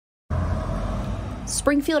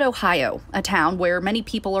Springfield, Ohio, a town where many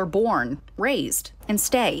people are born, raised, and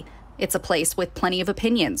stay. It's a place with plenty of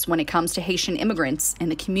opinions when it comes to Haitian immigrants in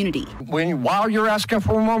the community. While you're asking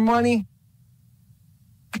for more money,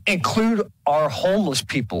 include our homeless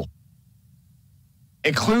people.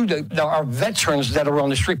 Include our veterans that are on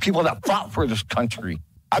the street, people that fought for this country.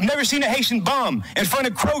 I've never seen a Haitian bum in front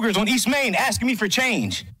of Kroger's on East Main asking me for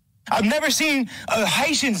change. I've never seen a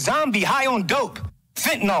Haitian zombie high on dope,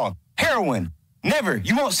 fentanyl, heroin. Never.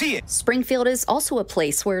 You won't see it. Springfield is also a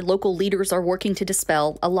place where local leaders are working to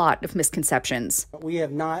dispel a lot of misconceptions. We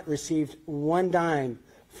have not received one dime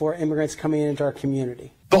for immigrants coming into our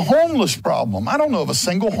community. The homeless problem. I don't know of a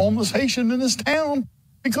single homeless Haitian in this town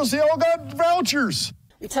because they all got vouchers.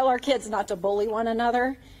 We tell our kids not to bully one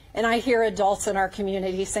another, and I hear adults in our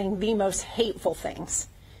community saying the most hateful things.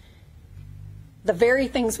 The very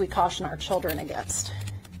things we caution our children against.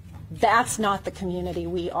 That's not the community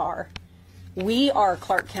we are. We are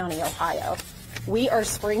Clark County, Ohio. We are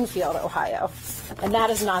Springfield, Ohio. And that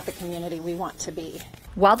is not the community we want to be.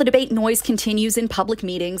 While the debate noise continues in public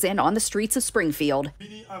meetings and on the streets of Springfield,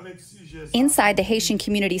 inside the Haitian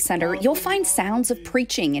Community Center, you'll find sounds of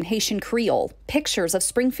preaching in Haitian Creole, pictures of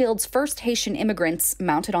Springfield's first Haitian immigrants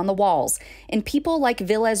mounted on the walls, and people like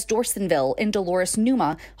Villes Dorsonville and Dolores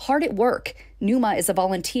Numa hard at work. Numa is a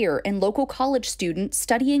volunteer and local college student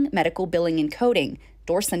studying medical billing and coding.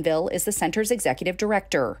 Dorsonville is the center's executive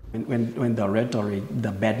director. When the rhetoric,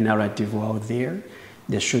 the bad narrative were out there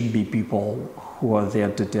should be people who are there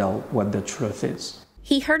to tell what the truth is.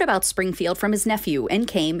 He heard about Springfield from his nephew and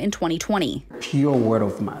came in 2020. Pure word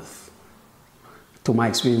of mouth. To my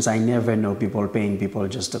experience, I never know people paying people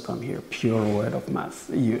just to come here. Pure word of mouth.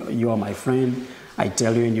 You are my friend. I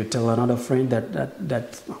tell you and you tell another friend that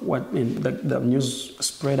the news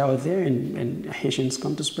spread out there and Haitians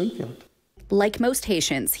come to Springfield. Like most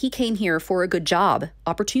Haitians, he came here for a good job,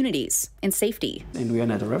 opportunities, and safety. And we are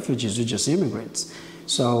not refugees, we're just immigrants.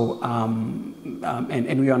 So,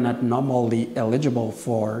 and we are not normally eligible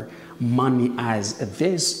for money as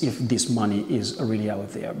this if this money is really out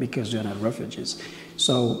there because we are not refugees.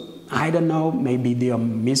 So, I don't know, maybe they are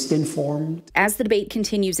misinformed. As the debate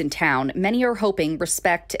continues in town, many are hoping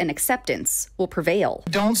respect and acceptance will prevail.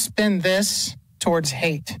 Don't spin this towards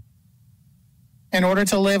hate. In order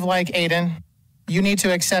to live like Aiden, you need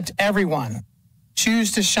to accept everyone.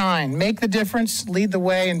 Choose to shine, make the difference, lead the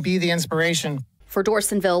way, and be the inspiration. For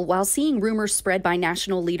Dorsonville, while seeing rumors spread by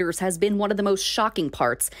national leaders has been one of the most shocking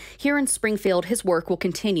parts, here in Springfield, his work will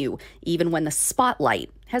continue, even when the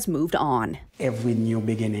spotlight has moved on. Every new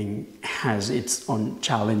beginning has its own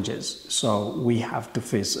challenges, so we have to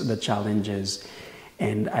face the challenges.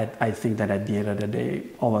 And I think that at the end of the day,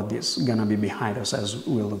 all of this is gonna be behind us as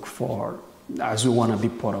we look for, as we wanna be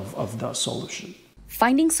part of the solution.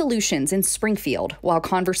 Finding solutions in Springfield while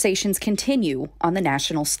conversations continue on the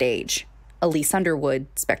national stage. Elise Underwood,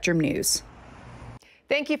 Spectrum News.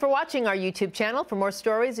 Thank you for watching our YouTube channel. For more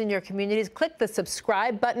stories in your communities, click the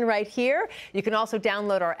subscribe button right here. You can also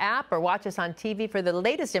download our app or watch us on TV for the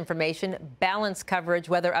latest information, balanced coverage,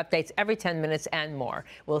 weather updates every 10 minutes, and more.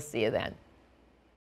 We'll see you then.